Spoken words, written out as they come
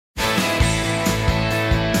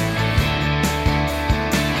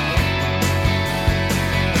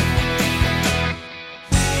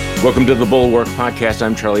Welcome to the Bulwark Podcast.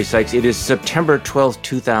 I'm Charlie Sykes. It is September 12th,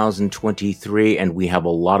 2023, and we have a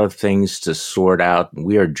lot of things to sort out.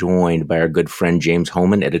 We are joined by our good friend James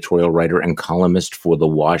Hohmann, editorial writer and columnist for The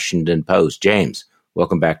Washington Post. James,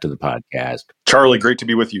 welcome back to the podcast. Charlie, great to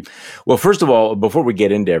be with you. Well, first of all, before we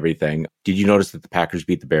get into everything, did you notice that the Packers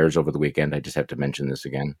beat the Bears over the weekend? I just have to mention this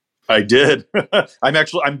again. I did.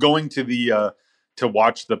 I'm going to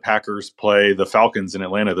watch the Packers play the Falcons in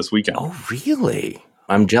Atlanta this weekend. Oh, really?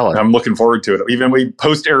 I'm jealous. I'm looking forward to it. Even we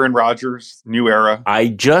post Aaron Rodgers, new era. I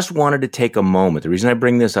just wanted to take a moment. The reason I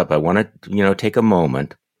bring this up, I want to, take a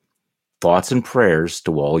moment. Thoughts and prayers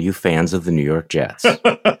to all you fans of the New York Jets.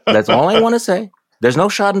 That's all I want to say. There's no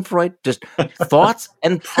schadenfreude, just thoughts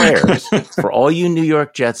and prayers for all you New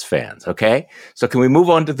York Jets fans, okay? So can we move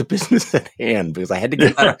on to the business at hand? Because I had to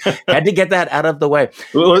get that out of the way.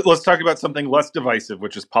 Let's talk about something less divisive,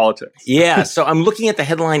 which is politics. Yeah, so I'm looking at the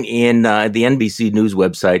headline in the NBC News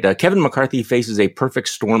website. Kevin McCarthy faces a perfect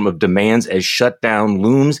storm of demands as shutdown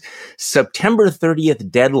looms. September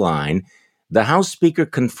 30th deadline. The House Speaker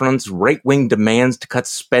confronts right-wing demands to cut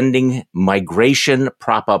spending, migration,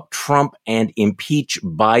 prop up Trump, and impeach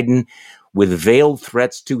Biden with veiled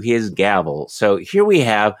threats to his gavel. So here we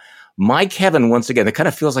have my Kevin once again. It kind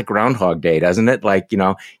of feels like Groundhog Day, doesn't it? Like,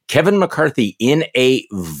 Kevin McCarthy in a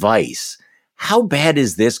vice. How bad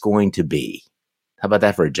is this going to be? How about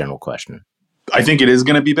that for a general question? I think it is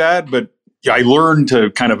going to be bad, but I learned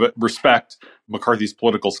to kind of respect McCarthy's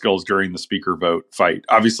political skills during the speaker vote fight.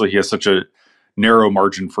 Obviously, he has such a narrow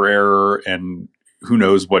margin for error, and who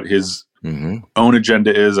knows what his own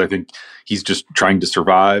agenda is. I think he's just trying to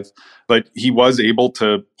survive. But he was able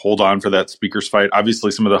to hold on for that speaker's fight. Obviously,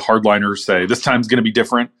 some of the hardliners say this time's going to be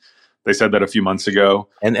different. They said that a few months ago.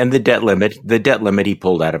 And the debt limit he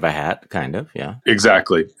pulled out of a hat, kind of, yeah.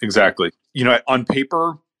 Exactly. On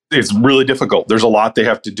paper, it's really difficult. There's a lot they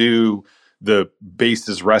have to do. The base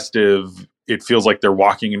is restive. It feels like they're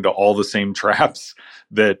walking into all the same traps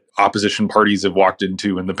that opposition parties have walked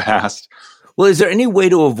into in the past. Well, is there any way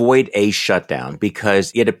to avoid a shutdown?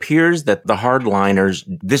 Because it appears that the hardliners,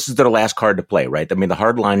 this is their last card to play, right? I mean, the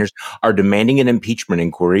hardliners are demanding an impeachment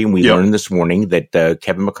inquiry, and we learned this morning that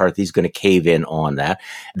Kevin McCarthy is going to cave in on that.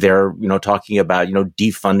 They're, talking about,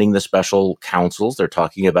 defunding the special counsels. They're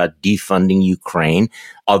talking about defunding Ukraine.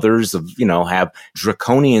 Others, have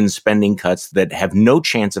draconian spending cuts that have no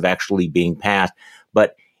chance of actually being passed.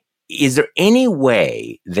 But is there any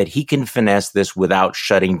way that he can finesse this without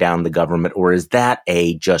shutting down the government, or is that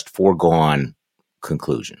a just foregone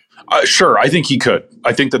conclusion? Sure, I think he could.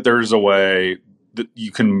 I think that there's a way that you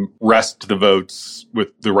can wrest the votes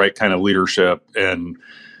with the right kind of leadership and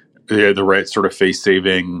the right sort of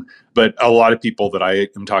face-saving. But a lot of people that I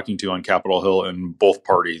am talking to on Capitol Hill in both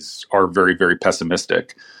parties are very, very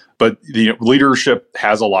pessimistic. But the leadership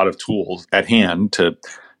has a lot of tools at hand to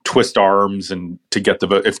twist arms and to get the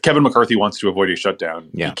vote. If Kevin McCarthy wants to avoid a shutdown,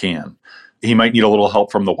 he can. He might need a little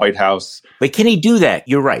help from the White House. But can he do that?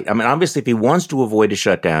 You're right. I mean, obviously, if he wants to avoid a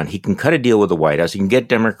shutdown, he can cut a deal with the White House. He can get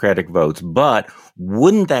Democratic votes. But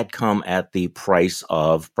wouldn't that come at the price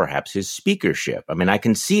of perhaps his speakership? I mean, I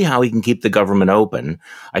can see how he can keep the government open.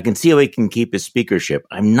 I can see how he can keep his speakership.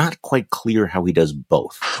 I'm not quite clear how he does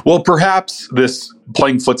both. Well, perhaps this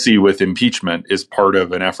playing footsie with impeachment is part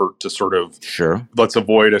of an effort to sort of, let's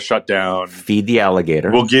avoid a shutdown. Feed the alligator.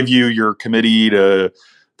 We'll give you your committee to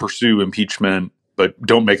pursue impeachment, but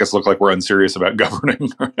don't make us look like we're unserious about governing.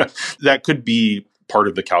 That could be part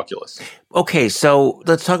of the calculus. Okay, so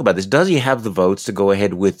let's talk about this. Does he have the votes to go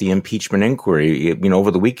ahead with the impeachment inquiry? Over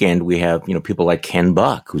the weekend, we have, people like Ken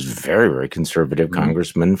Buck, who's very, very conservative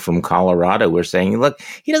congressman from Colorado, who are saying, look,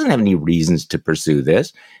 he doesn't have any reasons to pursue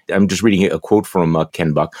this. I'm just reading a quote from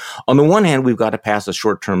Ken Buck. On the one hand, we've got to pass a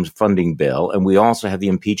short-term funding bill, and we also have the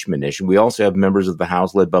impeachment issue. We also have members of the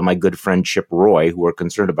House led by my good friend Chip Roy, who are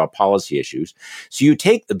concerned about policy issues. So you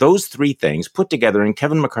take those three things put together, and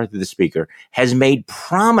Kevin McCarthy, the Speaker, has made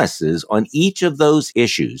promises on each of those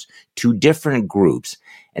issues to different groups,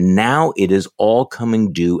 and now it is all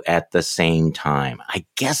coming due at the same time. I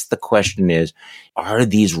guess the question is, are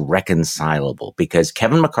these reconcilable? Because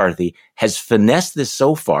Kevin McCarthy has finessed this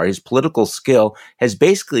so far. His political skill has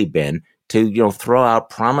basically been to, throw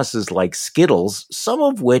out promises like Skittles, some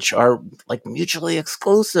of which are like mutually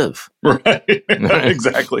exclusive. Right.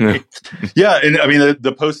 Exactly. Yeah. And I mean,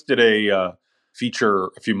 the Post did a feature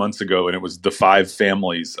a few months ago, and it was the 5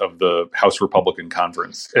 families of the House Republican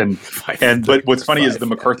Conference. But what's funny is the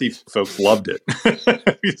McCarthy folks loved it.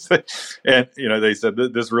 And, they said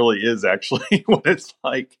that this really is actually what it's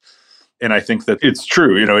like. And I think that it's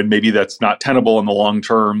true, and maybe that's not tenable in the long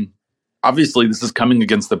term. obviously this is coming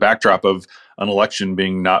against the backdrop of an election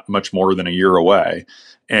being not much more than a year away.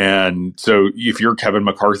 And so if you're Kevin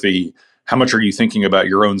McCarthy, how much are you thinking about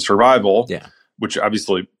your own survival? Yeah. Which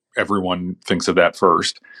obviously everyone thinks of that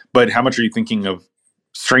first. But how much are you thinking of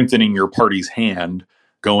strengthening your party's hand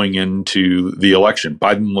going into the election?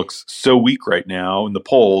 Biden looks so weak right now in the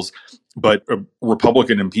polls, but a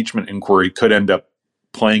Republican impeachment inquiry could end up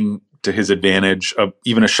playing to his advantage.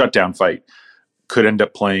 Even a shutdown fight could end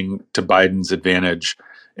up playing to Biden's advantage.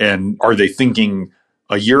 And are they thinking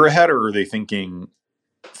a year ahead, or are they thinking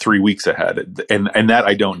 3 weeks ahead? And that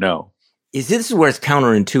I don't know. This is where it's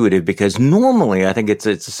counterintuitive, because normally I think it's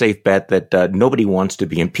a safe bet that nobody wants to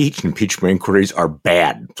be impeached. Impeachment inquiries are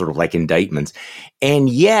bad, sort of like indictments. And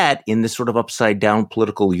yet, in this sort of upside down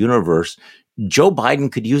political universe, Joe Biden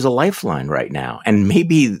could use a lifeline right now. And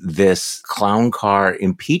maybe this clown car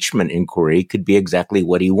impeachment inquiry could be exactly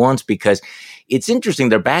what he wants, because it's interesting.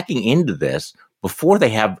 They're backing into this before they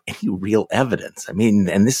have any real evidence. I mean,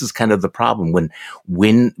 and this is kind of the problem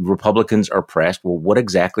when Republicans are pressed, well, what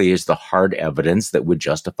exactly is the hard evidence that would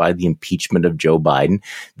justify the impeachment of Joe Biden?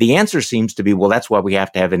 The answer seems to be, well, that's why we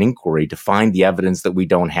have to have an inquiry to find the evidence that we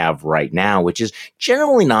don't have right now, which is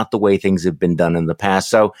generally not the way things have been done in the past.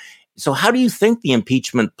 So how do you think the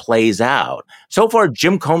impeachment plays out? So far,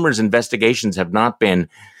 Jim Comer's investigations have not been,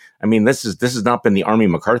 I mean, this has not been the Army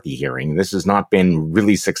McCarthy hearing. This has not been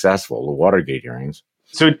really successful, the Watergate hearings.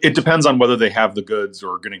 So it depends on whether they have the goods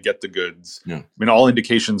or are going to get the goods. Yeah. I mean, all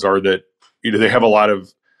indications are that they have a lot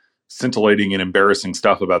of scintillating and embarrassing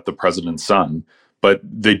stuff about the president's son, but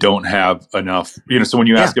they don't have enough. So when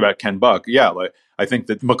you ask about Ken Buck, I think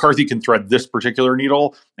that McCarthy can thread this particular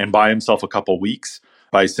needle and buy himself a couple weeks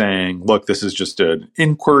by saying, look, this is just an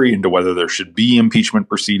inquiry into whether there should be impeachment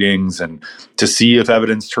proceedings and to see if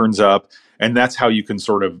evidence turns up. And that's how you can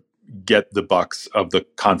sort of get the bucks of the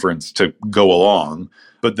conference to go along.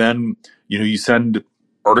 But then, you send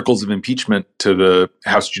articles of impeachment to the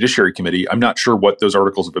House Judiciary Committee. I'm not sure what those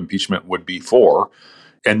articles of impeachment would be for.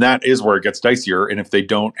 And that is where it gets dicier. And if they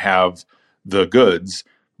don't have the goods,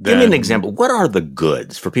 give me an example. What are the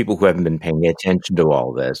goods for people who haven't been paying attention to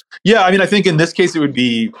all this? Yeah, I mean, I think in this case, it would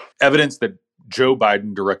be evidence that Joe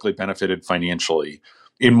Biden directly benefited financially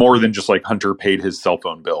in more than just like Hunter paid his cell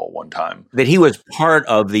phone bill one time. That he was part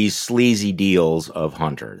of these sleazy deals of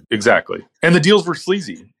Hunter. Exactly. And the deals were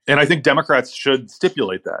sleazy. And I think Democrats should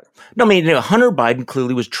stipulate that. No, I mean, Hunter Biden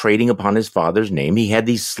clearly was trading upon his father's name. He had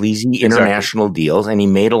these sleazy international deals, and he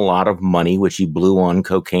made a lot of money, which he blew on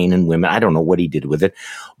cocaine and women. I don't know what he did with it.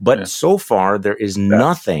 But so far, there is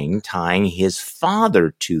nothing tying his father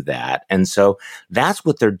to that. And so that's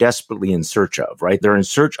what they're desperately in search of, right? They're in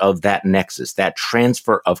search of that nexus, that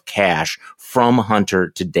transfer of cash from Hunter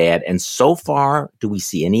to dad. And so far, do we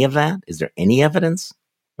see any of that? Is there any evidence?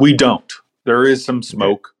 We don't. There is some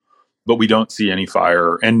smoke, but we don't see any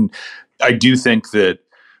fire. And I do think that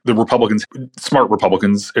the Republicans, smart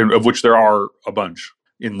Republicans, of which there are a bunch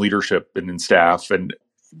in leadership and in staff, and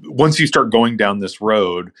once you start going down this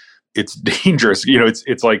road, it's dangerous.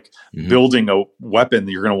 It's like building a weapon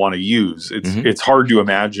that you're going to want to use. It's hard to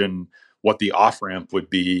imagine what the off-ramp would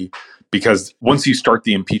be, because once you start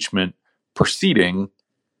the impeachment proceeding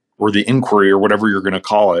or the inquiry or whatever you're going to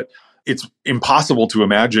call it, it's impossible to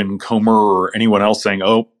imagine Comer or anyone else saying,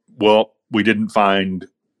 oh, well, we didn't find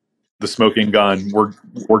the smoking gun.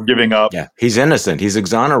 We're giving up. Yeah, he's innocent. He's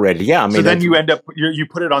exonerated. Yeah, I mean, so then you end up, you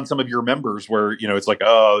put it on some of your members where, it's like,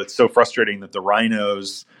 oh, it's so frustrating that the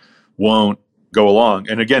rhinos won't go along.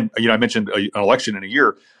 And again, I mentioned an election in a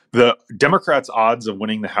year. The Democrats' odds of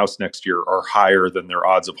winning the House next year are higher than their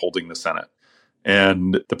odds of holding the Senate.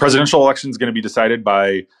 And the presidential election is going to be decided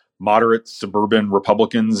by moderate suburban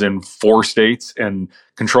Republicans in 4 states, and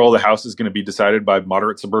control of the House is going to be decided by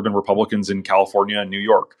moderate suburban Republicans in California and New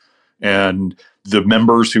York. And the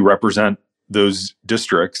members who represent those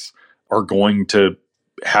districts are going to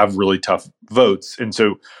have really tough votes. And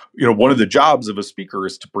so, one of the jobs of a speaker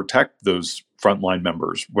is to protect those frontline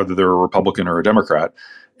members, whether they're a Republican or a Democrat.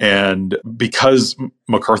 And because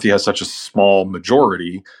McCarthy has such a small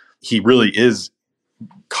majority, he really is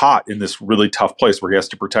caught in this really tough place where he has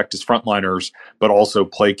to protect his frontliners, but also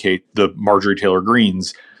placate the Marjorie Taylor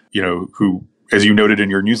Greens, who, as you noted in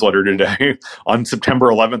your newsletter today, on September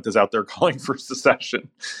 11th is out there calling for secession.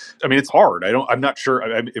 I mean, it's hard. I'm not sure.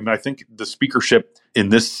 I think the speakership in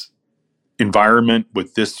this environment,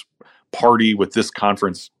 with this party, with this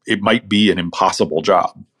conference, it might be an impossible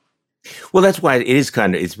job. Well, that's why it is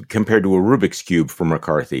it's compared to a Rubik's Cube for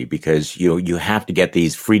McCarthy, because, you have to get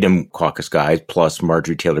these Freedom Caucus guys plus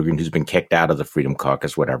Marjorie Taylor Greene, who's been kicked out of the Freedom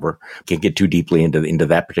Caucus, whatever. Can't get too deeply into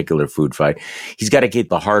that particular food fight. He's got to get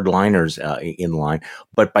the hardliners in line.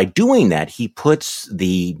 But by doing that, he puts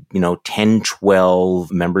the, 10,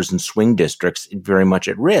 12 members in swing districts very much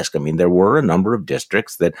at risk. I mean, there were a number of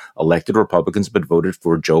districts that elected Republicans but voted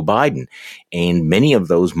for Joe Biden. And many of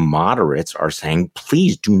those moderates are saying,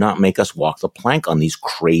 please do not make us walk the plank on these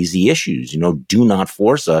crazy issues. Do not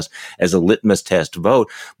force us as a litmus test vote.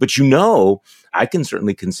 But I can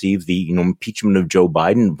certainly conceive the, impeachment of Joe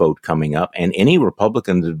Biden vote coming up, and any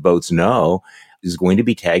Republican that votes no is going to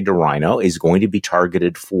be tagged a rhino, is going to be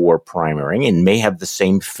targeted for primarying, and may have the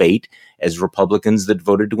same fate as Republicans that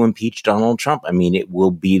voted to impeach Donald Trump. I mean, it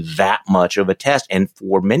will be that much of a test. And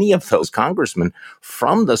for many of those congressmen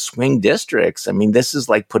from the swing districts, I mean, this is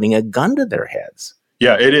like putting a gun to their heads.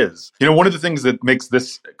 Yeah, it is. One of the things that makes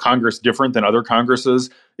this Congress different than other Congresses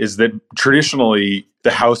is that traditionally the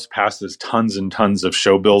House passes tons and tons of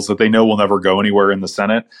show bills that they know will never go anywhere in the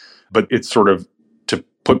Senate. But it's sort of to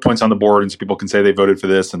put points on the board, and so people can say they voted for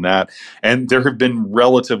this and that. And there have been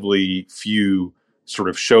relatively few sort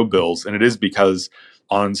of show bills. And it is because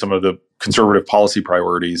on some of the conservative policy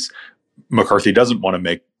priorities, McCarthy doesn't want to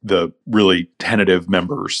make the really tentative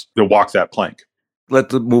members to walk that plank.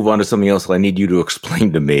 Let's move on to something else I need you to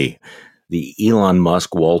explain to me. The Elon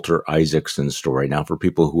Musk, Walter Isaacson story. Now, for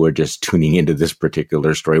people who are just tuning into this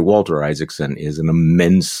particular story, Walter Isaacson is an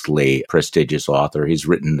immensely prestigious author. He's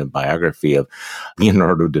written a biography of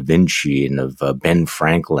Leonardo da Vinci and of Ben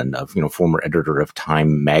Franklin, of, former editor of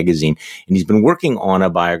Time magazine. And he's been working on a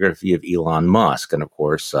biography of Elon Musk. And of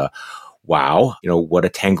course, wow, what a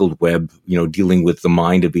tangled web, dealing with the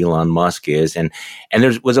mind of Elon Musk is. And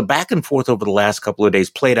there was a back and forth over the last couple of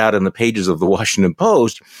days played out in the pages of the Washington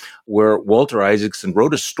Post, where Walter Isaacson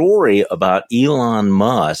wrote a story about Elon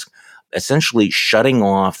Musk essentially shutting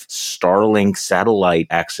off Starlink satellite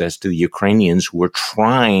access to the Ukrainians who were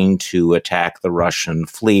trying to attack the Russian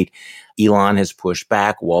fleet. Elon has pushed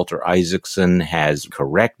back. Walter Isaacson has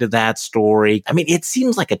corrected that story. I mean, it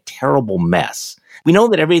seems like a terrible mess. We know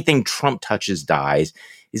that everything Trump touches dies.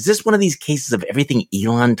 Is this one of these cases of everything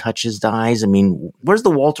Elon touches dies? I mean, where's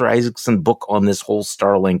the Walter Isaacson book on this whole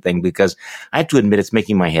Starlink thing? Because I have to admit, it's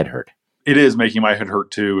making my head hurt. It is making my head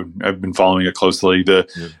hurt too. And I've been following it closely.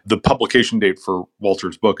 The publication date for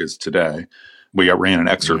Walter's book is today. We ran an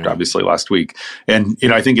excerpt, obviously, last week. And,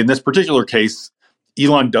 I think in this particular case,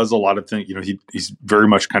 Elon does a lot of things. He's very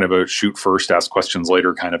much kind of a shoot first, ask questions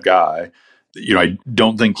later kind of guy. I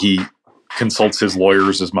don't think he consults his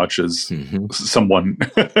lawyers as much as someone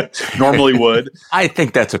normally would. I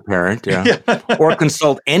think that's apparent, yeah. Or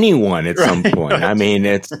consult anyone at some point. Right. I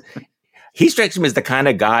mean, he strikes me as the kind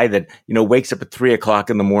of guy that, wakes up at 3:00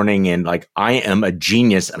 in the morning and like, I am a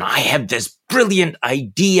genius and I have this brilliant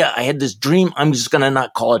idea. I had this dream. I'm just going to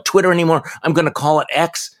not call it Twitter anymore. I'm going to call it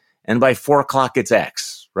X. And by 4:00, it's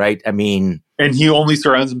X, right? I mean. And he only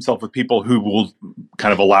surrounds himself with people who will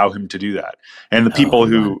kind of allow him to do that. And the people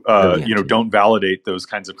who, don't validate those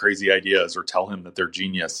kinds of crazy ideas or tell him that they're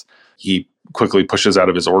genius, he quickly pushes out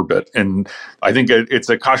of his orbit. And I think it's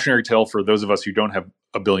a cautionary tale for those of us who don't have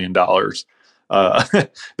 $1 billion,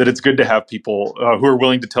 that it's good to have people who are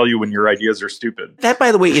willing to tell you when your ideas are stupid. That,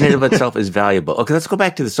 by the way, in and of itself is valuable. Okay, let's go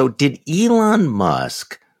back to this. So did Elon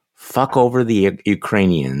Musk fuck over the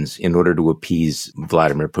Ukrainians in order to appease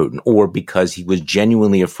Vladimir Putin, or because he was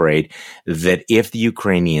genuinely afraid that if the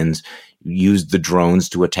Ukrainians used the drones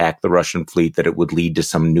to attack the Russian fleet, that it would lead to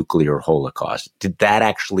some nuclear holocaust? Did that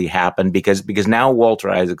actually happen? Because now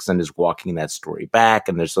Walter Isaacson is walking that story back,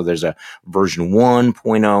 and there's a version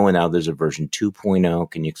 1.0 and now there's a version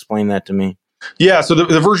 2.0. Can you explain that to me? Yeah, so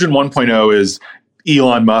the version 1.0 is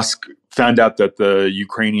Elon Musk found out that the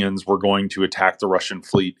Ukrainians were going to attack the Russian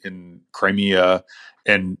fleet in Crimea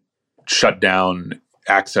and shut down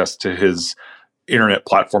access to his internet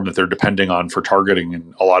platform that they're depending on for targeting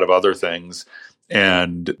and a lot of other things.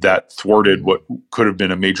 And that thwarted what could have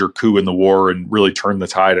been a major coup in the war and really turned the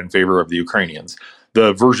tide in favor of the Ukrainians.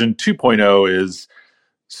 The version 2.0 is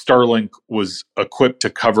Starlink was equipped to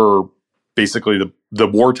cover basically the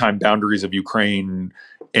wartime boundaries of Ukraine,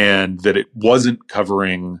 and that it wasn't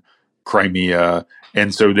covering Crimea.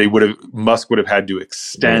 And so Musk would have had to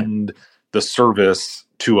extend the service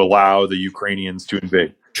to allow the Ukrainians to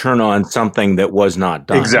invade. Turn on something that was not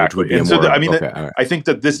done. Exactly. And so, I think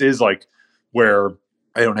that this is like where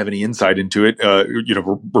I don't have any insight into it,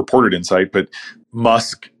 reported insight, but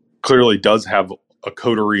Musk clearly does have a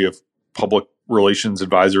coterie of public relations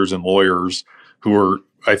advisors and lawyers who are,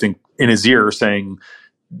 I think, in his ear saying,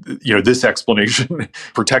 this explanation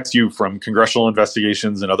protects you from congressional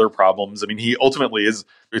investigations and other problems. I mean, he ultimately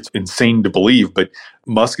it's insane to believe, but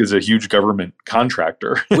Musk is a huge government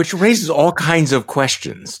contractor. Which raises all kinds of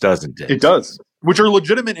questions, doesn't it? It does, which are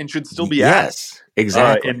legitimate and should still be asked. Yes,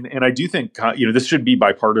 exactly. And I do think, this should be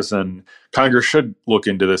bipartisan. Congress should look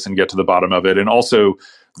into this and get to the bottom of it. And also,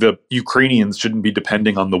 the Ukrainians shouldn't be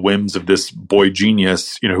depending on the whims of this boy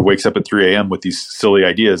genius, who wakes up at 3 a.m. with these silly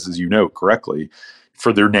ideas, as you know correctly,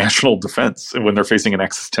 for their national defense and when they're facing an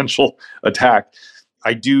existential attack.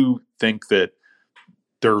 I do think that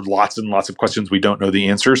there are lots and lots of questions we don't know the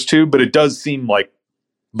answers to, but it does seem like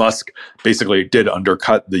Musk basically did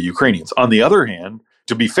undercut the Ukrainians. On the other hand,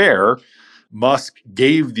 to be fair, Musk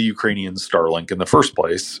gave the Ukrainians Starlink in the first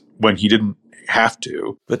place when he didn't have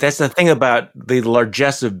to. But that's the thing about the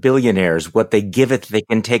largesse of billionaires. What they give it, they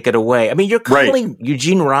can take it away. I mean, you're calling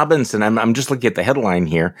Eugene Robinson, I'm just looking at the headline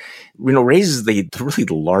here, raises the really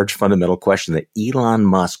large fundamental question that Elon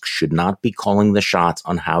Musk should not be calling the shots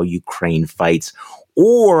on how Ukraine fights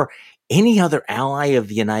or any other ally of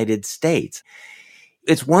the United States.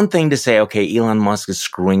 It's one thing to say, okay, Elon Musk is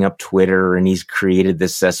screwing up Twitter and he's created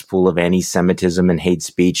this cesspool of anti-Semitism and hate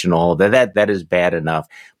speech and all of that. That is bad enough.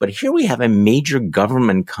 But here we have a major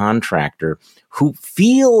government contractor who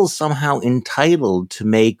feels somehow entitled to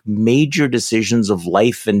make major decisions of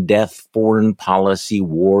life and death, foreign policy,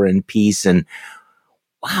 war and peace. And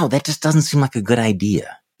wow, that just doesn't seem like a good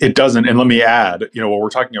idea. It doesn't. And let me add, while we're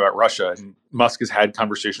talking about Russia, and Musk has had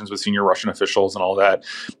conversations with senior Russian officials and all that.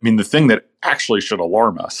 I mean, the thing that actually should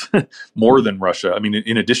alarm us more than Russia,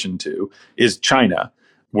 in addition to, is China,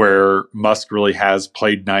 where Musk really has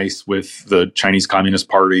played nice with the Chinese Communist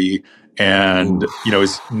Party and,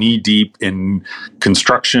 is knee deep in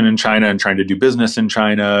construction in China and trying to do business in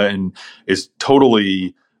China and is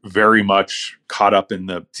totally very much caught up in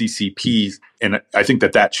the CCP. And I think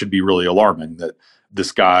that should be really alarming, that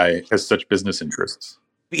this guy has such business interests.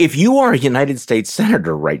 If you are a United States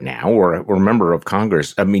senator right now or a member of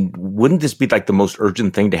Congress, wouldn't this be like the most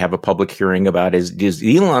urgent thing to have a public hearing about? Is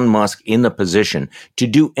Elon Musk in the position to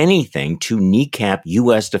do anything to kneecap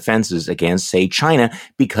U.S. defenses against, say, China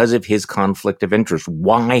because of his conflict of interest?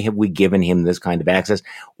 Why have we given him this kind of access?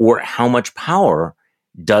 Or how much power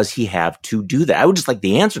does he have to do that? I would just like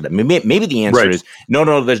the answer to that. Maybe the answer is no,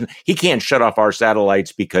 he can't shut off our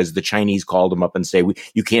satellites because the Chinese called him up and say,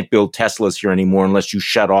 you can't build Teslas here anymore unless you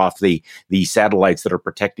shut off the satellites that are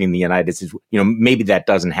protecting the United States. Maybe that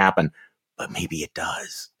doesn't happen, but maybe it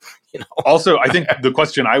does. Also, I think the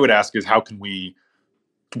question I would ask is how can we,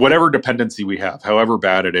 whatever dependency we have, however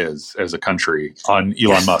bad it is as a country on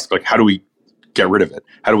Elon Musk, how do we get rid of it?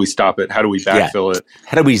 How do we stop it? How do we backfill it?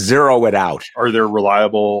 How do we zero it out? Are there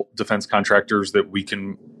reliable defense contractors that we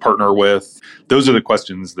can partner with? Those are the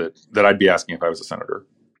questions that I'd be asking if I was a senator.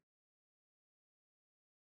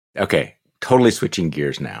 Okay, totally switching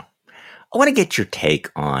gears now. I want to get your take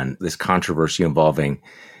on this controversy involving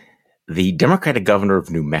the Democratic governor of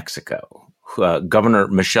New Mexico, Governor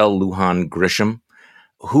Michelle Lujan Grisham,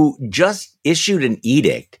 who just issued an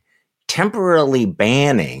edict temporarily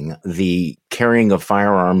banning the carrying of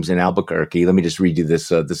firearms in Albuquerque. Let me just read you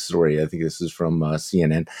this story. I think this is from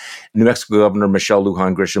CNN. New Mexico Governor Michelle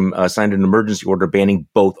Lujan Grisham signed an emergency order banning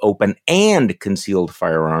both open and concealed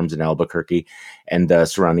firearms in Albuquerque and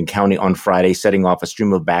surrounding county on Friday, setting off a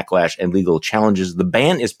stream of backlash and legal challenges. The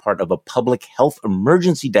ban is part of a public health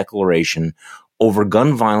emergency declaration over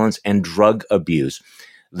gun violence and drug abuse.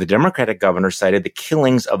 The Democratic governor cited the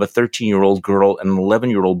killings of a 13-year-old girl and an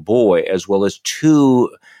 11-year-old boy, as well as 2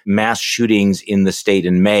 mass shootings in the state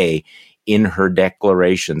in May, in her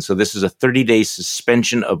declaration. So this is a 30-day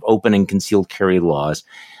suspension of open and concealed carry laws.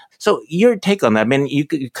 So your take on that, you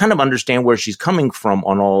kind of understand where she's coming from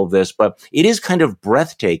on all of this, but it is kind of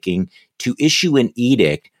breathtaking to issue an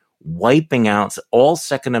edict wiping out all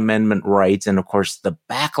Second Amendment rights. And of course, the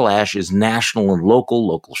backlash is national and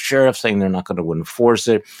local sheriffs saying they're not going to enforce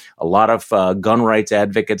it. A lot of gun rights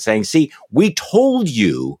advocates saying, see, we told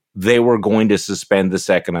you they were going to suspend the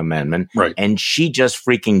Second Amendment, and she just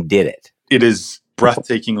freaking did it. It is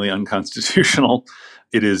breathtakingly unconstitutional.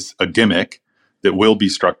 It is a gimmick that will be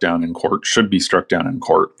struck down in court, should be struck down in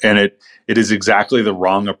court. And it is exactly the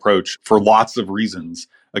wrong approach for lots of reasons.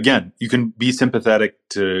 Again, you can be sympathetic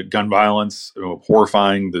to gun violence,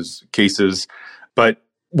 horrifying those cases, but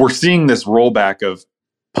we're seeing this rollback of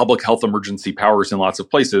public health emergency powers in lots of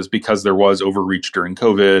places because there was overreach during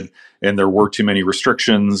COVID and there were too many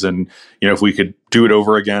restrictions. And, if we could do it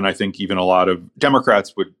over again, I think even a lot of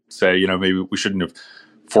Democrats would say, maybe we shouldn't have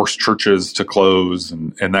force churches to close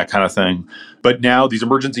and that kind of thing. But now these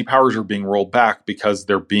emergency powers are being rolled back because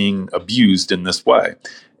they're being abused in this way.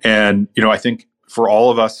 And, I think for all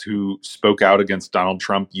of us who spoke out against Donald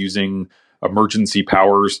Trump using emergency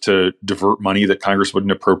powers to divert money that Congress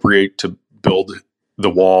wouldn't appropriate to build the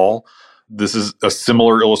wall, this is a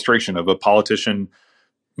similar illustration of a politician,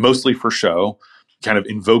 mostly for show, kind of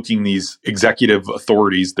invoking these executive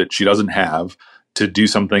authorities that she doesn't have to do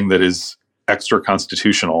something that is extra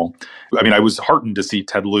constitutional. I mean, I was heartened to see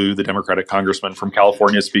Ted Lieu, the Democratic congressman from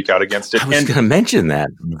California, speak out against it. I was going to mention that.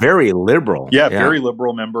 Very liberal. Yeah, very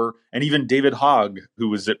liberal member. And even David Hogg, who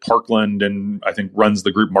was at Parkland and I think runs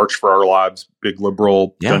the group March for Our Lives, big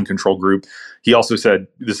liberal gun control group. He also said,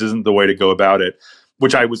 this isn't the way to go about it,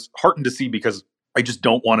 which I was heartened to see because I just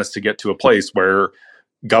don't want us to get to a place where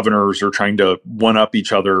governors are trying to one-up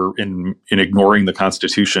each other in ignoring the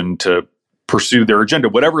Constitution to pursue their agenda,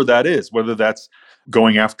 whatever that is, whether that's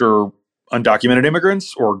going after undocumented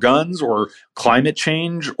immigrants or guns or climate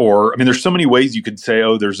change, or, I mean, there's so many ways you could say,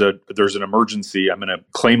 oh, there's an emergency. I'm going to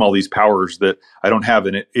claim all these powers that I don't have.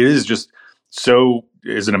 And it is just so,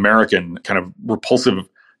 as an American, kind of repulsive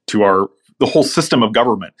to the whole system of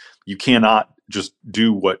government. You cannot just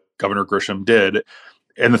do what Governor Grisham did.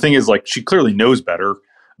 And the thing is, like, she clearly knows better,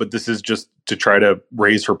 but this is just to try to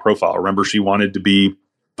raise her profile. Remember, she wanted to be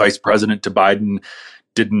vice president to Biden,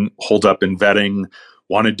 didn't hold up in vetting,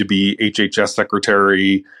 wanted to be HHS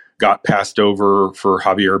secretary, got passed over for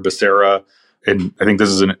Javier Becerra. And I think this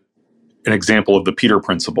is an example of the Peter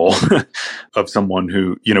principle of someone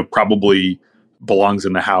who, probably belongs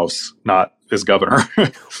in the House, not as governor.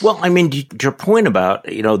 Well, I mean, to your point about,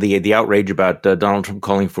 the outrage about Donald Trump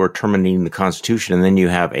calling for terminating the Constitution, and then you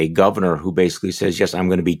have a governor who basically says, yes, I'm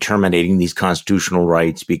going to be terminating these constitutional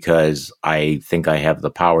rights because I think I have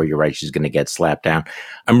the power. You're right. She's going to get slapped down.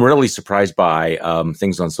 I'm really surprised by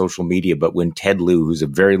things on social media. But when Ted Lieu, who's a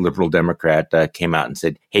very liberal Democrat, came out and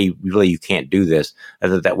said, hey, really, you can't do this, I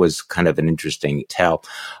thought that was kind of an interesting tell. All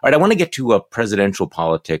right, I want to get to presidential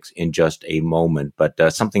politics in just a moment, but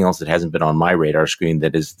something else that hasn't been on my radar screen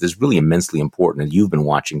that is really immensely important, and you've been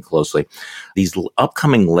watching closely, these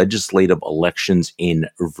upcoming legislative elections in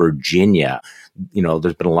Virginia.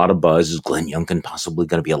 There's been a lot of buzz. Is Glenn Youngkin possibly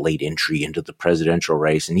going to be a late entry into the presidential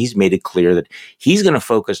race? And he's made it clear that he's going to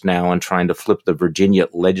focus now on trying to flip the Virginia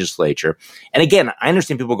legislature. And again, I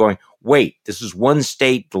understand people going, wait, this is one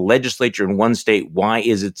state, the legislature in one state. Why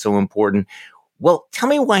is it so important? Well, tell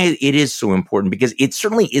me why it is so important, because it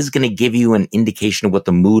certainly is going to give you an indication of what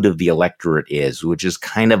the mood of the electorate is, which is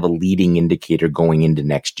kind of a leading indicator going into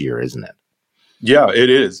next year, isn't it? Yeah, it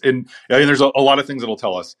is. And I mean, there's a lot of things that'll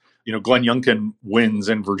tell us. Glenn Youngkin wins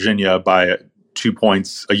in Virginia by 2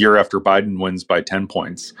 points a year after Biden wins by 10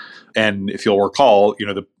 points. And if you'll recall,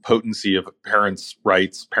 the potency of parents'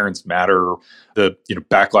 rights, parents matter, the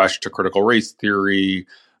backlash to critical race theory,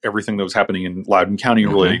 everything that was happening in Loudoun County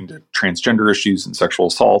relating to transgender issues and sexual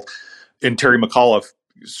assault. And Terry McAuliffe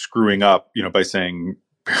screwing up, by saying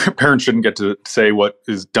parents shouldn't get to say what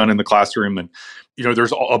is done in the classroom. And,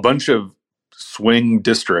 there's a bunch of swing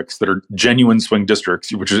districts that are genuine swing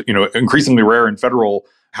districts, which is, increasingly rare in federal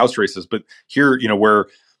House races. But here, where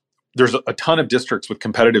there's a ton of districts with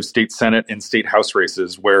competitive state Senate and state House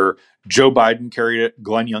races where Joe Biden carried it,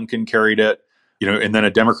 Glenn Youngkin carried it, and then a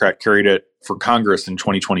Democrat carried it for Congress in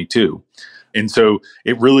 2022. And so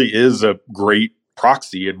it really is a great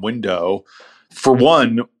proxy and window, for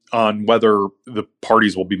one, on whether the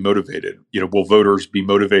parties will be motivated. Will voters be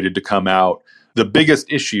motivated to come out? The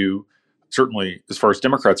biggest issue, certainly as far as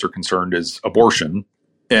Democrats are concerned, is abortion.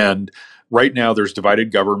 And right now there's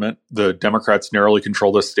divided government. The Democrats narrowly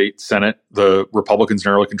control the state Senate. The Republicans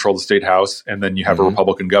narrowly control the state House. And then you have a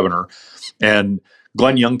Republican governor. And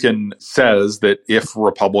Glenn Youngkin says that if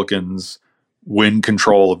Republicans win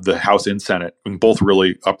control of the House and Senate, and both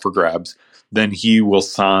really up for grabs, then he will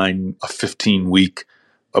sign a 15-week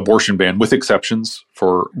abortion ban, with exceptions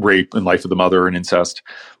for rape and life of the mother and incest.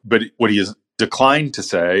 But what he has declined to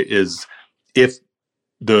say is if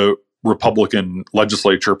the Republican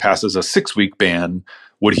legislature passes a 6-week ban,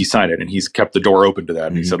 would he sign it? And he's kept the door open to that.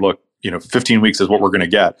 And he said, look, 15 weeks is what we're going to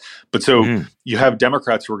get. But so you have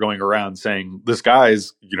Democrats who are going around saying, this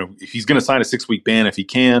guy's, he's going to sign a 6-week ban if he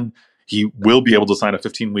can. He will be able to sign a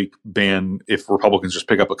 15-week ban if Republicans just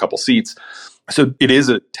pick up a couple seats. So it is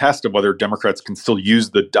a test of whether Democrats can still use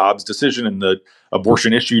the Dobbs decision and the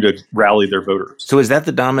abortion issue to rally their voters. So is that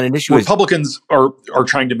the dominant issue? Republicans are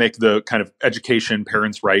trying to make the kind of education,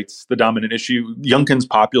 parents' rights, the dominant issue. Youngkin's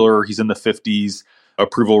popular. He's in the 50s,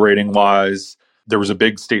 approval rating wise. There was a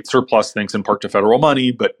big state surplus, thanks in part to federal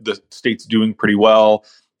money, but the state's doing pretty well.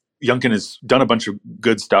 Youngkin has done a bunch of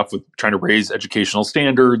good stuff with trying to raise educational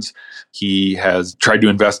standards. He has tried to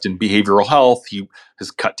invest in behavioral health. He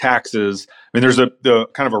has cut taxes. I mean, there's the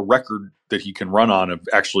kind of a record that he can run on of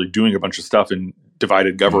actually doing a bunch of stuff in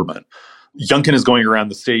divided government. Youngkin is going around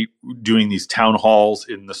the state doing these town halls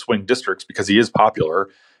in the swing districts because he is popular.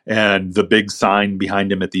 And the big sign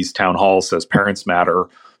behind him at these town halls says Parents Matter.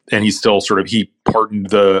 And he's still he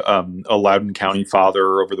pardoned a Loudoun County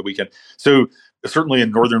father over the weekend. So certainly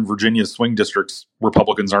in Northern Virginia's swing districts,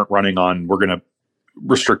 Republicans aren't running on, we're going to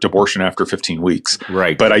restrict abortion after 15 weeks.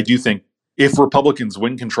 Right. But I do think if Republicans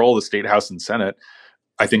win control of the state House and Senate,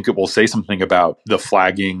 I think it will say something about the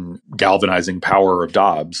flagging, galvanizing power of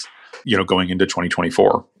Dobbs, going into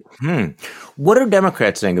 2024. What are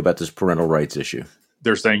Democrats saying about this parental rights issue?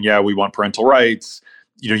 They're saying, yeah, we want parental rights.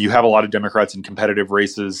 You have a lot of Democrats in competitive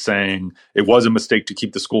races saying it was a mistake to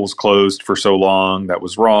keep the schools closed for so long. That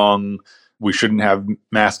was wrong. We shouldn't have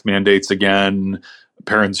mask mandates again.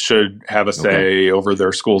 Parents should have a say over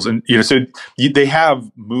their schools. And, so they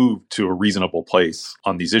have moved to a reasonable place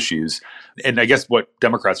on these issues. And I guess what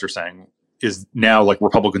Democrats are saying is now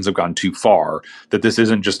Republicans have gone too far, that this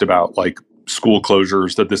isn't just about school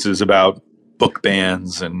closures, that this is about book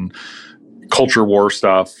bans and culture war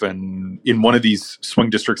stuff. And in one of these swing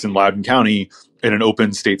districts in Loudoun County, in an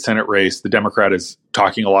open state Senate race, the Democrat is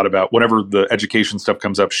talking a lot about whenever the education stuff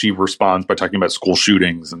comes up, she responds by talking about school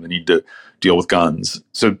shootings and the need to deal with guns.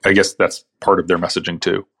 So I guess that's part of their messaging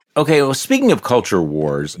too. Okay, well, speaking of culture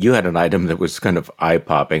wars, you had an item that was kind of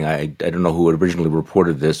eye-popping. I don't know who originally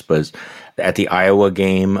reported this, but at the Iowa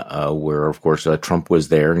game, where, of course, Trump was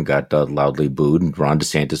there and got loudly booed, and Ron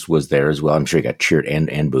DeSantis was there as well. I'm sure he got cheered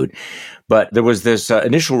and booed. But there was this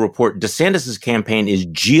initial report, DeSantis' campaign is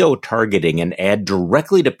geo-targeting an ad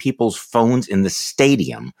directly to people's phones in the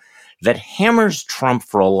stadium that hammers Trump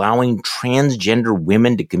for allowing transgender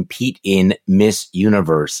women to compete in Miss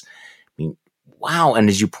Universe. Wow. And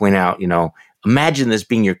as you point out, imagine this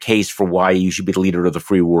being your case for why you should be the leader of the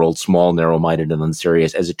free world, small, narrow-minded, and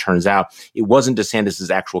unserious. As it turns out, it wasn't DeSantis'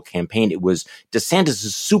 actual campaign. It was DeSantis'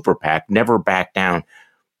 super PAC, Never Back Down.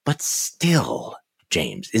 But still,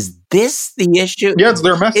 James, is this the issue? Yeah, it's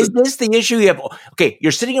their message. Is this the issue?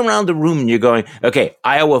 You're sitting around the room and you're going, okay,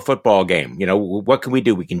 Iowa football game. What can we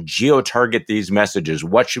do? We can geo-target these messages.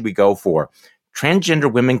 What should we go for?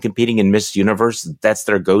 Transgender women competing in Miss Universe, that's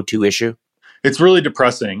their go-to issue? It's really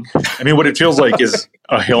depressing. I mean, what it feels like is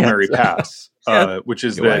a Hail Mary pass, which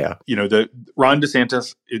is that, the Ron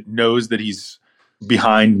DeSantis, it knows that he's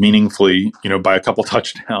behind meaningfully, by a couple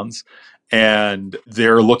touchdowns. And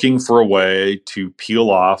they're looking for a way to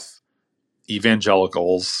peel off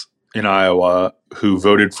evangelicals in Iowa who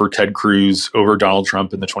voted for Ted Cruz over Donald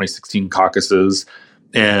Trump in the 2016 caucuses.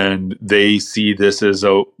 And they see this as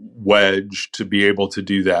a wedge to be able to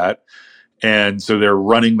do that. And so they're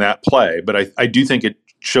running that play. But I do think it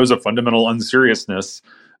shows a fundamental unseriousness.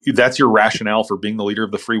 That's your rationale for being the leader of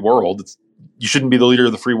the free world. You shouldn't be the leader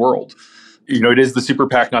of the free world. It is the super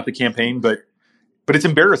PAC, not the campaign, but it's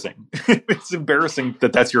embarrassing. It's embarrassing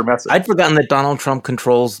that that's your message. I'd forgotten that Donald Trump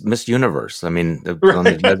controls Miss Universe. I mean,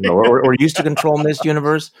 or used to control Miss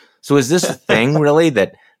Universe. So is this a thing really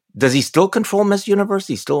that... Does he still control Miss Universe?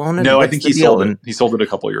 He still own it? No, I think he sold it. He sold it a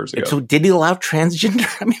couple of years ago. So did he allow transgender?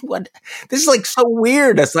 I mean, what? This is so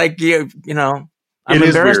weird. It's I'm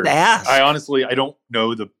embarrassed to ask. I don't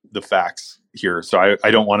know the facts here, so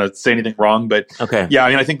I don't want to say anything wrong. But yeah,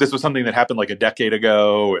 I think this was something that happened a decade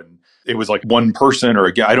ago, and it was one person or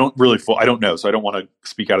I don't know, so I don't want to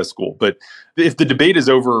speak out of school. But if the debate is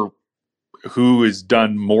over who has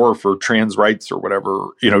done more for trans rights or whatever,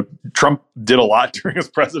 Trump did a lot during his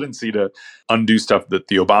presidency to undo stuff that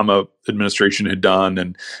the Obama administration had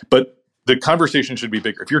done. But the conversation should be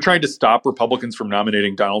bigger. If you're trying to stop Republicans from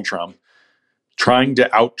nominating Donald Trump, trying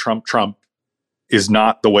to out-Trump Trump is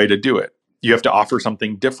not the way to do it. You have to offer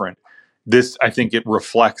something different. This, I think it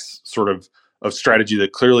reflects sort of a strategy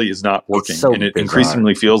that clearly is not working. And it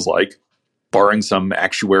increasingly feels like, barring some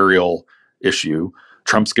actuarial issue,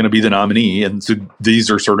 Trump's going to be the nominee. And so these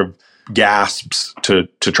are sort of gasps to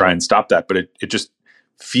try and stop that. But it just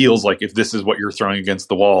feels like if this is what you're throwing against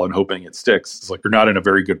the wall and hoping it sticks, it's you're not in a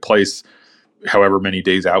very good place, however many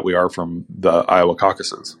days out we are from the Iowa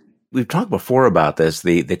caucuses. We've talked before about this,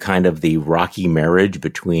 the kind of the rocky marriage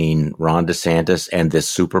between Ron DeSantis and this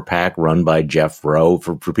super PAC run by Jeff Rowe.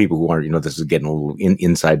 For people who aren't, this is getting a little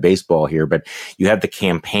inside baseball here, but you have the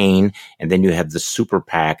campaign and then you have the super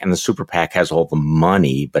PAC, and the super PAC has all the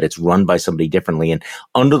money, but it's run by somebody differently. And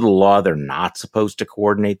under the law, they're not supposed to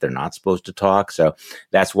coordinate. They're not supposed to talk. So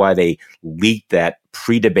that's why they leaked that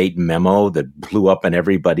pre-debate memo that blew up in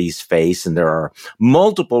everybody's face. And there are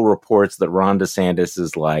multiple reports that Ron DeSantis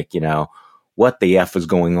is like, what the F is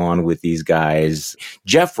going on with these guys?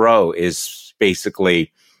 Jeff Rowe is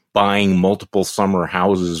basically buying multiple summer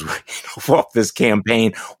houses off this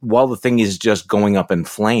campaign while the thing is just going up in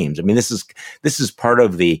flames. I mean, this is part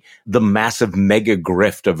of the massive mega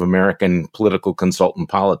grift of American political consultant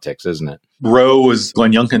politics, isn't it? Rowe was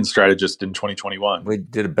Glenn Youngkin's strategist in 2021. We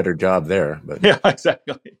did a better job there. But yeah,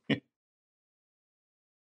 exactly.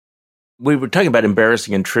 We were talking about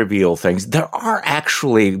embarrassing and trivial things. We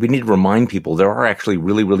need to remind people, there are actually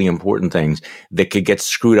really, really important things that could get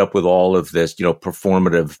screwed up with all of this,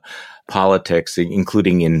 performative politics,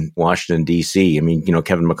 including in Washington, D.C. I mean,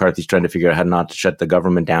 Kevin McCarthy's trying to figure out how not to shut the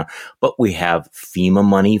government down. But we have FEMA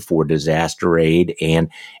money for disaster aid. And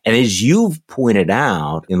as you've pointed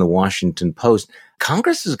out in the Washington Post,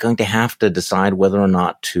 Congress is going to have to decide whether or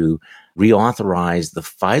not to reauthorize the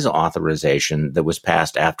Vise authorization that was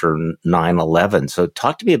passed after 9/11. So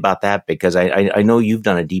talk to me about that, because I know you've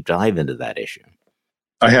done a deep dive into that issue.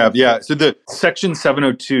 I have, yeah. So the Section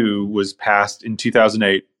 702 was passed in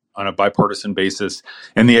 2008 on a bipartisan basis.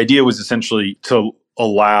 And the idea was essentially to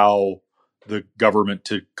allow the government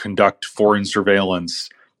to conduct foreign surveillance,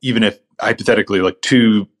 even if hypothetically like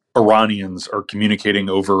two Iranians are communicating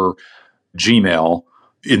over Gmail.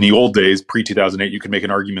 In the old days, pre-2008, you could make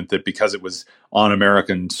an argument that because it was on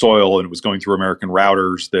American soil and it was going through American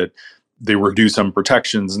routers, that they were due some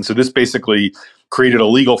protections. And so this basically created a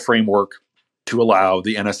legal framework to allow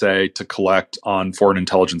the NSA to collect on foreign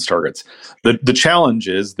intelligence targets. The challenge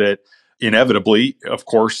is that inevitably, of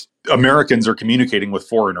course, Americans are communicating with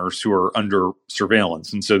foreigners who are under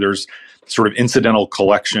surveillance. And so there's sort of incidental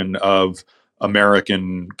collection of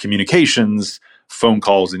American communications, phone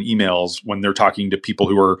calls and emails when they're talking to people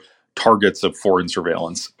who are targets of foreign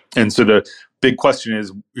surveillance. And so the big question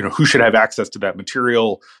is, who should have access to that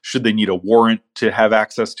material? Should they need a warrant to have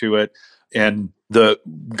access to it? And the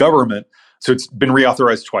government, so it's been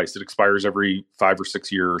reauthorized twice. It expires every 5 or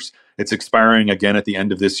 6 years. It's expiring again at the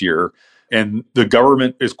end of this year. And the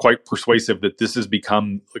government is quite persuasive that this has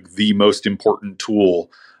become like the most important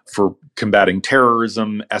tool for combating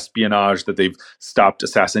terrorism, espionage, that they've stopped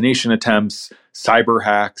assassination attempts, cyber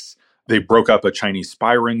hacks. They broke up a Chinese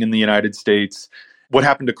spy ring in the United States. What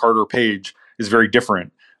happened to Carter Page is very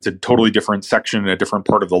different. It's a totally different section in a different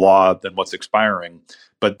part of the law than what's expiring.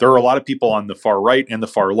 But there are a lot of people on the far right and the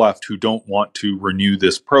far left who don't want to renew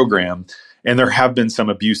this program. And there have been some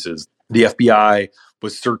abuses. The FBI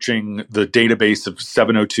was searching the database of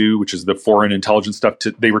 702, which is the foreign intelligence stuff.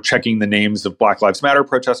 They were checking the names of Black Lives Matter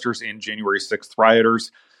protesters and January 6th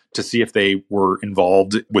rioters to see if they were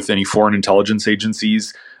involved with any foreign intelligence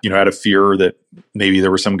agencies, out of fear that maybe there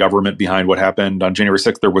was some government behind what happened on January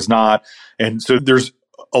 6th. There was not. And so there's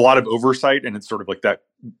a lot of oversight, and it's sort of like that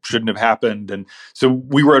shouldn't have happened. And so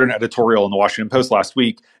we wrote an editorial in the Washington Post last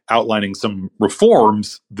week outlining some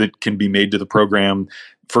reforms that can be made to the program.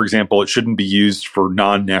 For example, it shouldn't be used for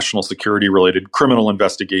non-national security related criminal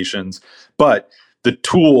investigations, but the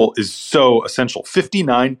tool is so essential.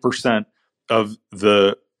 59% of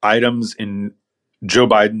the items in Joe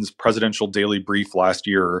Biden's presidential daily brief last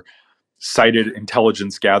year cited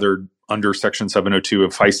intelligence gathered under Section 702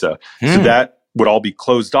 of FISA. So that would all be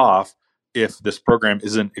closed off if this program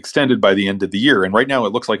isn't extended by the end of the year. And right now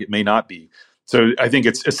it looks like it may not be. So I think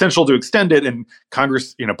it's essential to extend it, and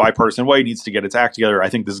Congress, in a bipartisan way, needs to get its act together. I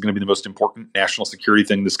think this is going to be the most important national security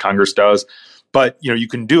thing this Congress does. But, you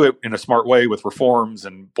can do it in a smart way with reforms,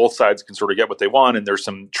 and both sides can sort of get what they want. And there's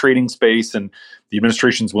some trading space, and the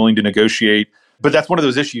administration's willing to negotiate. But that's one of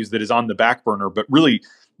those issues that is on the back burner, but really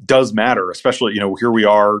does matter, especially, here we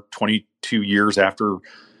are 22 years after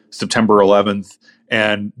September 11th.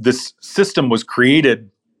 And this system was created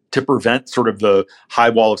to prevent sort of the high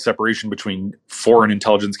wall of separation between foreign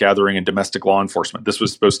intelligence gathering and domestic law enforcement. This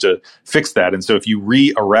was supposed to fix that. And so if you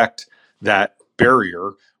re-erect that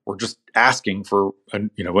barrier, we're just asking for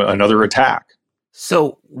another attack.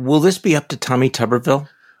 So will this be up to Tommy Tuberville?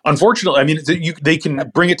 Unfortunately, I mean, they can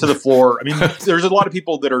bring it to the floor. I mean, there's a lot of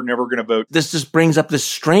people that are never going to vote. This just brings up this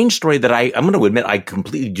strange story that I'm going to admit I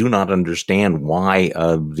completely do not understand why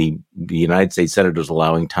the United States Senate is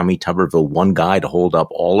allowing Tommy Tuberville, one guy, to hold up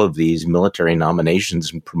all of these military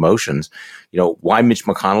nominations and promotions. Why Mitch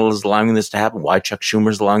McConnell is allowing this to happen, why Chuck Schumer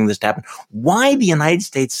is allowing this to happen, why the United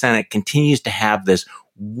States Senate continues to have this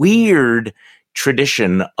weird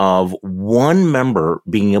tradition of one member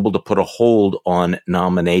being able to put a hold on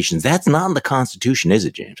nominations. That's not in the Constitution, is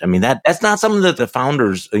it, James? I mean, that's not something that the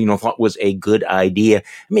founders, thought was a good idea.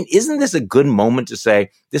 I mean, isn't this a good moment to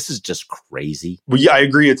say, this is just crazy? Well, yeah, I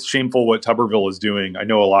agree. It's shameful what Tuberville is doing. I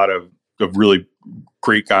know a lot of really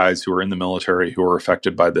great guys who are in the military who are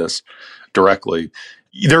affected by this directly.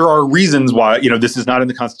 There are reasons why, this is not in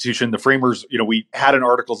the Constitution. The framers, we had an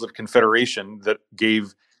Articles of Confederation that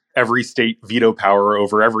gave every state veto power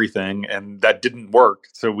over everything, and that didn't work.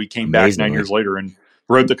 So we came back 9 years later and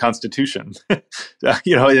wrote the Constitution. So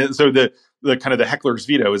the kind of the heckler's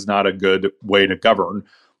veto is not a good way to govern.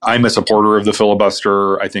 I'm a supporter of the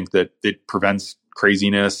filibuster. I think that it prevents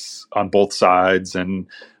craziness on both sides and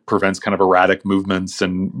prevents kind of erratic movements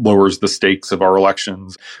and lowers the stakes of our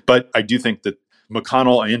elections. But I do think that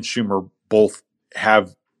McConnell and Schumer both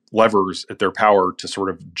have levers at their power to sort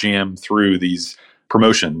of jam through these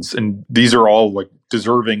promotions. And these are all like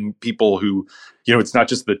deserving people who, it's not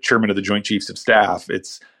just the chairman of the Joint Chiefs of Staff,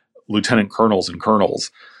 it's lieutenant colonels and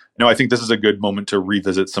colonels. No, I think this is a good moment to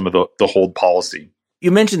revisit some of the hold policy.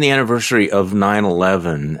 You mentioned the anniversary of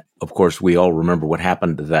 9/11. Of course, we all remember what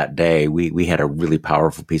happened that day. We had a really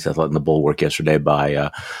powerful piece, I thought, in the Bulwark yesterday by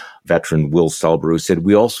veteran Will Selber, who said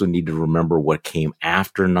we also need to remember what came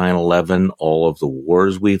after 9/11, all of the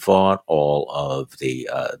wars we fought, all of the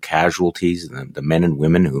casualties, and the men and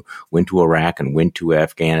women who went to Iraq and went to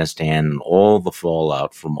Afghanistan, and all the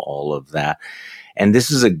fallout from all of that. And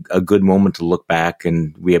this is a good moment to look back,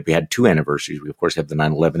 and we had two anniversaries. We, of course, have the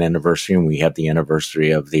 9/11 anniversary, and we have the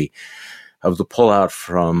anniversary of the pullout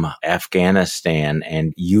from Afghanistan.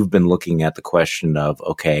 And you've been looking at the question of,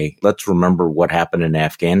 okay, let's remember what happened in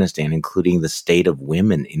Afghanistan, including the state of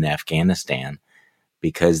women in Afghanistan,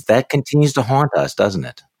 because that continues to haunt us, doesn't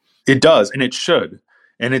it? It does, and it should.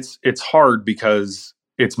 And it's hard because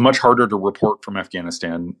it's much harder to report from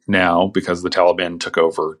Afghanistan now because the Taliban took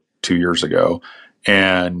over 2 years ago.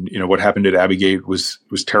 And, what happened at Abbey Gate was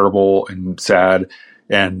terrible and sad.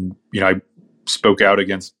 And, I spoke out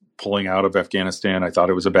against pulling out of Afghanistan. I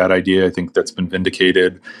thought it was a bad idea. I think that's been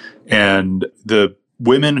vindicated. And the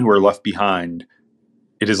women who are left behind,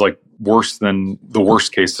 it is like worse than the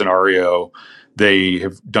worst case scenario. They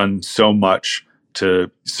have done so much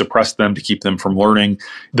to suppress them, to keep them from learning.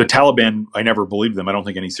 The Taliban, I never believed them. I don't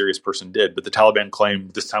think any serious person did. But the Taliban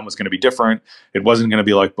claimed this time was going to be different. It wasn't going to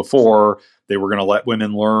be like before. They were going to let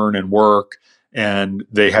women learn and work. And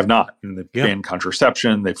they have not. And they've banned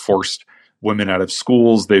contraception. They've forced women out of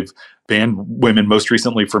schools. They've banned women most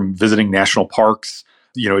recently from visiting national parks.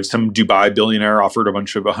 Some Dubai billionaire offered a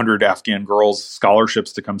bunch of 100 Afghan girls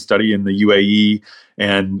scholarships to come study in the UAE.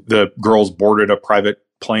 And the girls boarded a private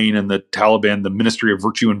plane, and the Taliban, the Ministry of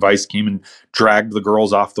Virtue and Vice, came and dragged the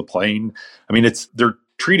girls off the plane. I mean, they're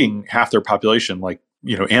treating half their population like,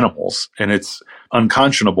 animals, and it's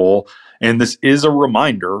unconscionable. And this is a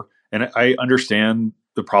reminder, and I understand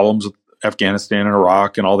the problems with Afghanistan and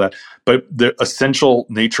Iraq and all that, but the essential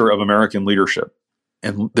nature of American leadership,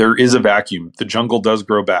 and there is a vacuum. The jungle does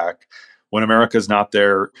grow back. When America's not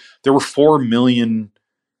there, there were 4 million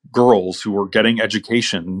girls who were getting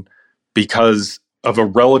education because of a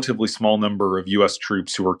relatively small number of U.S.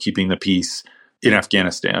 troops who were keeping the peace in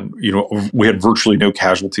Afghanistan. We had virtually no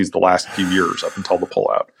casualties the last few years up until the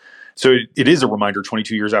pullout. So it is a reminder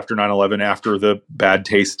 22 years after 9/11, after the bad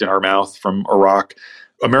taste in our mouth from Iraq,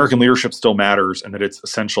 American leadership still matters, and that it's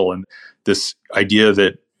essential. And this idea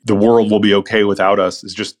that the world will be okay without us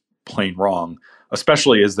is just plain wrong,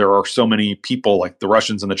 especially as there are so many people like the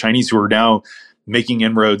Russians and the Chinese who are now making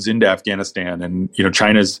inroads into Afghanistan. And,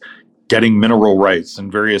 China's getting mineral rights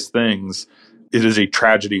and various things. It is a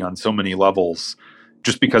tragedy on so many levels.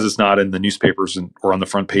 Just because it's not in the newspapers or on the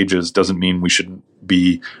front pages doesn't mean we shouldn't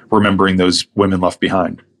be remembering those women left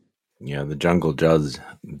behind. Yeah, the jungle does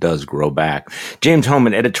grow back. James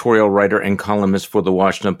Hohmann, editorial writer and columnist for The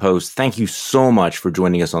Washington Post, thank you so much for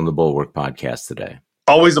joining us on the Bulwark podcast today.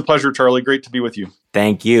 Always a pleasure, Charlie. Great to be with you.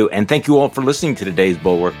 Thank you. And thank you all for listening to today's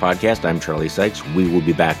Bulwark podcast. I'm Charlie Sykes. We will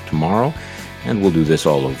be back tomorrow, and we'll do this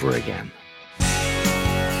all over again.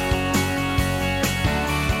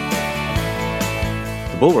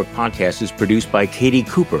 The Bulwark podcast is produced by Katie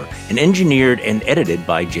Cooper and engineered and edited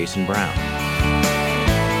by Jason Brown.